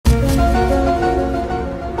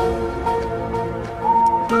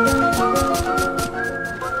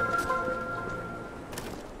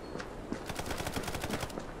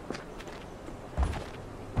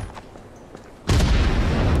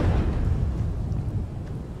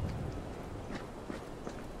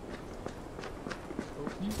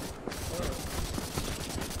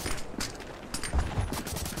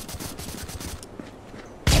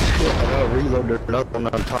know there's another one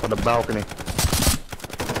on top of the balcony.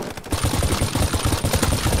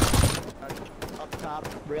 Up top,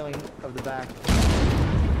 railing of the back.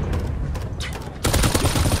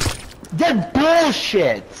 That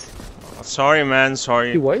bullshit! Sorry, man,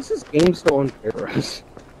 sorry. Dude, why is this game so unfair for us?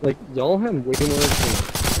 Like, y'all have way more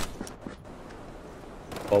games.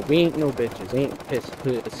 Oh, we ain't no bitches. Ain't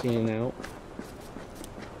pissing out.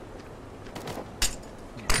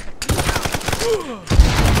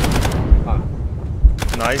 Ah.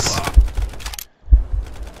 Nice.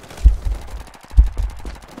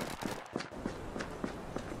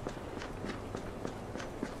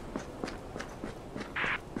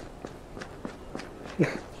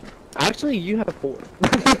 Actually, you have 4.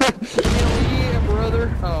 Yeah,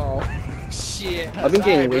 brother. Oh, shit. I've been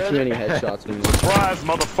getting way too many headshots from you. Surprise,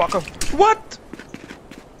 motherfucker. What?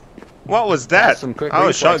 What was that? That's some quick I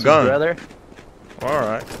was reflexes, shotgun. brother.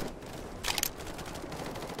 Alright.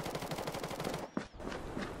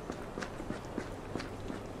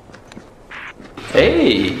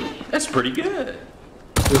 Hey, that's pretty good.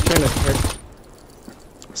 You're trying to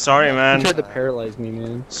Sorry, you man. tried to paralyze me,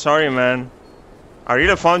 man. Sorry, man. I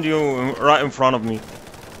really found you right in front of me.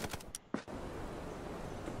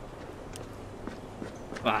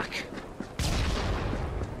 Fuck.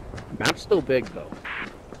 Map's still big though.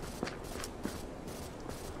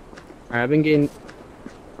 Alright, I've been getting.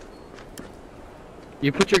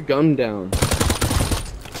 You put your gun down.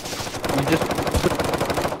 You just put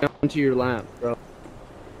it down to your lap, bro.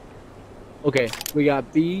 Okay, we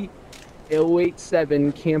got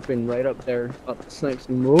B087 camping right up there. Up the snipes.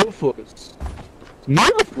 Motherfuckers.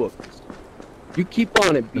 Motherfuckers. You keep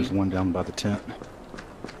on it, B. There's one down by the tent.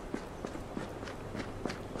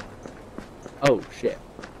 Oh shit.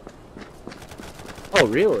 Oh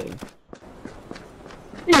really?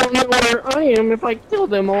 You don't know where I am if I kill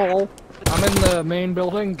them all. I'm in the main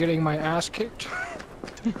building getting my ass kicked.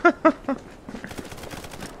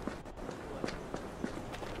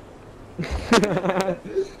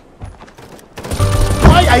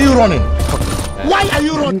 Why are you running? Why are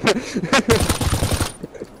you running?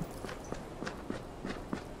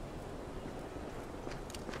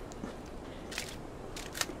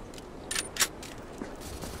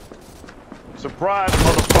 Surprise,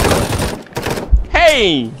 motherfucker.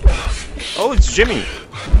 Hey! Oh, it's Jimmy.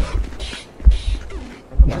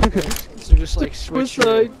 So just like switch.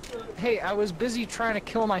 Suicide. Hey, I was busy trying to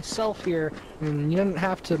kill myself here, and you didn't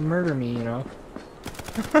have to murder me, you know.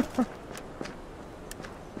 Hey,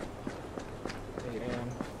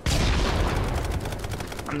 man.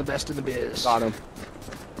 I'm the best in the biz. Got him.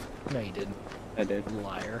 No, you didn't. I did.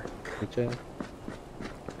 Liar. Bitch ass.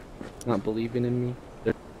 Not believing in me.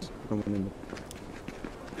 There's no one in the...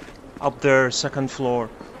 Up there, second floor.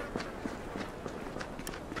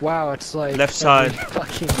 Wow, it's like Left side. every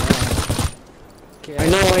fucking round. Okay, I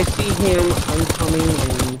know, I see him. I'm coming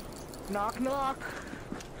and... Knock, knock.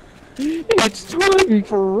 It's time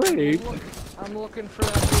for rape. I'm looking for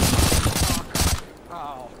that big knock.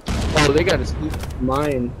 Oh. Oh, they got a sleep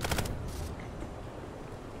mine.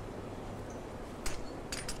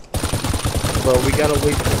 Bro, we gotta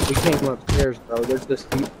wait. We can't go upstairs, bro. There's this.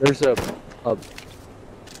 There's a.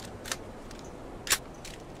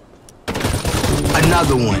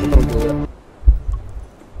 Another one. Don't do it.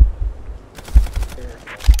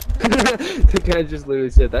 The guy just literally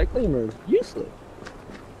said that claimer is useless.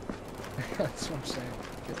 That's what I'm saying.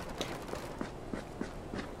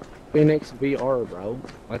 Phoenix VR, bro.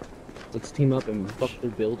 Let's team up and fuck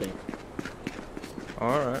their building.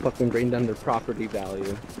 Alright. Fucking bring down their property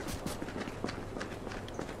value.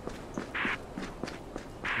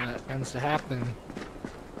 That tends to happen.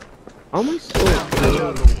 How am I so?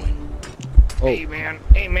 Oh, Hey man,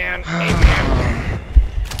 hey man, hey man.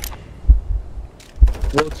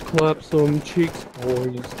 let's clap some cheeks,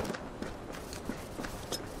 boys.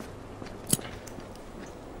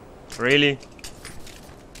 Really?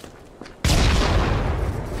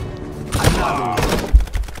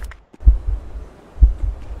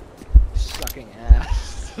 Sucking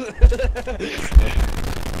ass.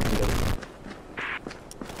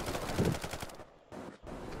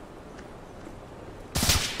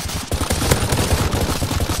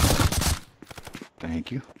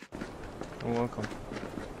 Thank you. You're welcome.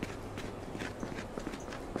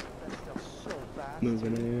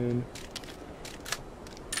 Moving in.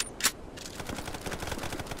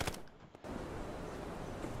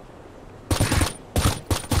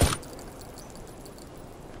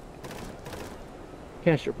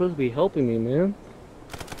 Cash, you're supposed to be helping me, man.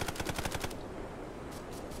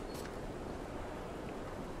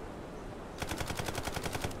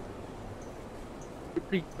 You're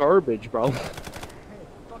pretty garbage, bro. Hey,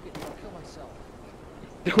 fuck it, I'll kill myself.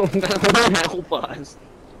 That won't help us.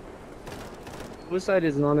 Suicide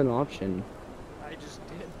is not an option. I just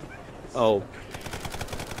did. Oh.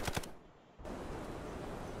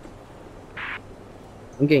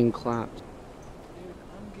 I'm getting clapped. Dude,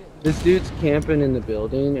 I'm getting. This dude's camping in the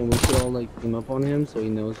building, and we should all like team up on him so he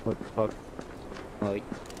knows what the fuck, like,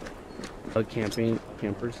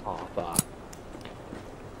 campers. Oh fuck.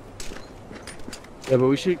 Yeah, but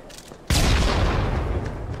we should.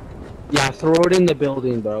 Yeah, throw it in the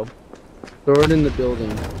building, bro. Throw it in the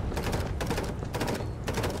building.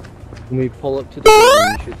 When we pull up to the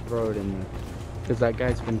building, we should throw it in there, cause that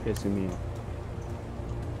guy's been pissing me off.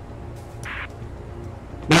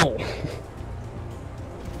 No.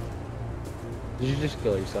 Did you just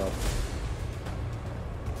kill yourself?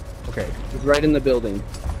 Okay, he's right in the building.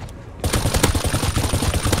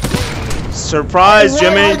 Surprise,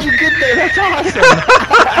 Jimmy! How'd you get there? That's awesome!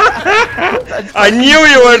 I knew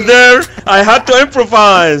you were there! I had to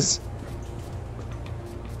improvise!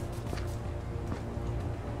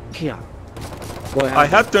 Yeah. What I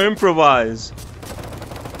happened? had to improvise.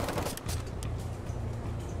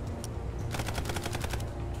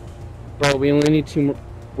 Bro, we only need 2 more.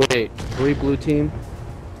 Wait, are we blue team?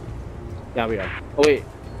 Yeah, we are. Oh wait.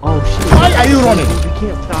 Oh shit. Why are you running? We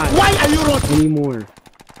can't die Why are you running? anymore.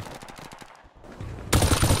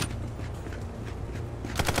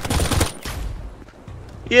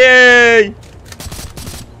 Yay!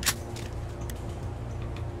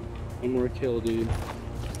 One more kill, dude.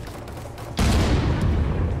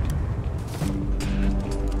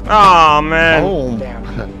 Aw, man. Oh,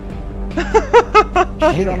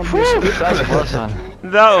 hit on him.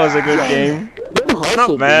 That was a good game.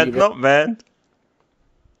 Not bad, not bad.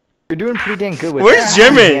 You're doing pretty dang good with Where's that.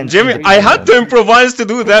 Jimmy? Man, Jimmy, pretty I good. had to improvise to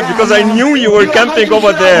do that because I knew you were camping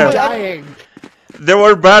over there. Dying. There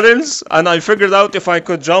were barrels, and I figured out if I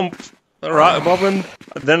could jump right above him,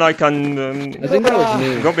 then I can I think that was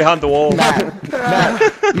me. go behind the wall. Matt,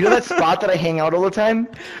 you know that spot that I hang out all the time?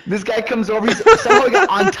 This guy comes over, he's somehow got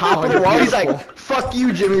on top of the wall, he's like, fuck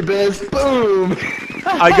you, Jimmy Biz, boom!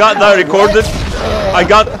 I got that recorded. I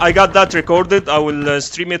got that recorded. I will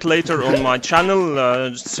stream it later on my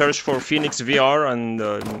channel. Search for Phoenix VR, and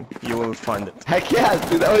you will find it. Heck yeah,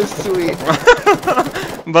 dude, that was sweet.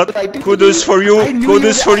 But I didn't kudos for you. I knew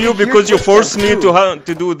Kudos you- for you I hear because you forced me footsteps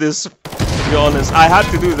to do this. To be honest, I had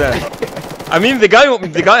to do that. I mean, the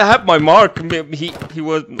guy had my mark. He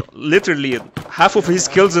was literally half of his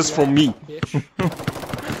kills is from me.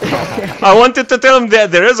 I wanted to tell him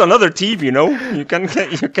that there is another team. You know, you can try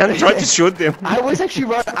to shoot them. I was actually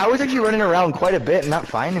running around quite a bit and not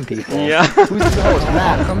finding people. Yeah. Who's the host?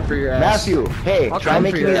 Matt. Come for your ass. Matthew, hey, I'll try come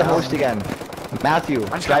making for me your the ass. host again. Matthew, I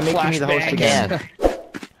just try got making me the host flashbangs. again.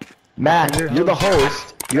 Matt, you're the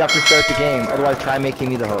host. You have to start the game, otherwise try making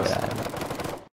me the host.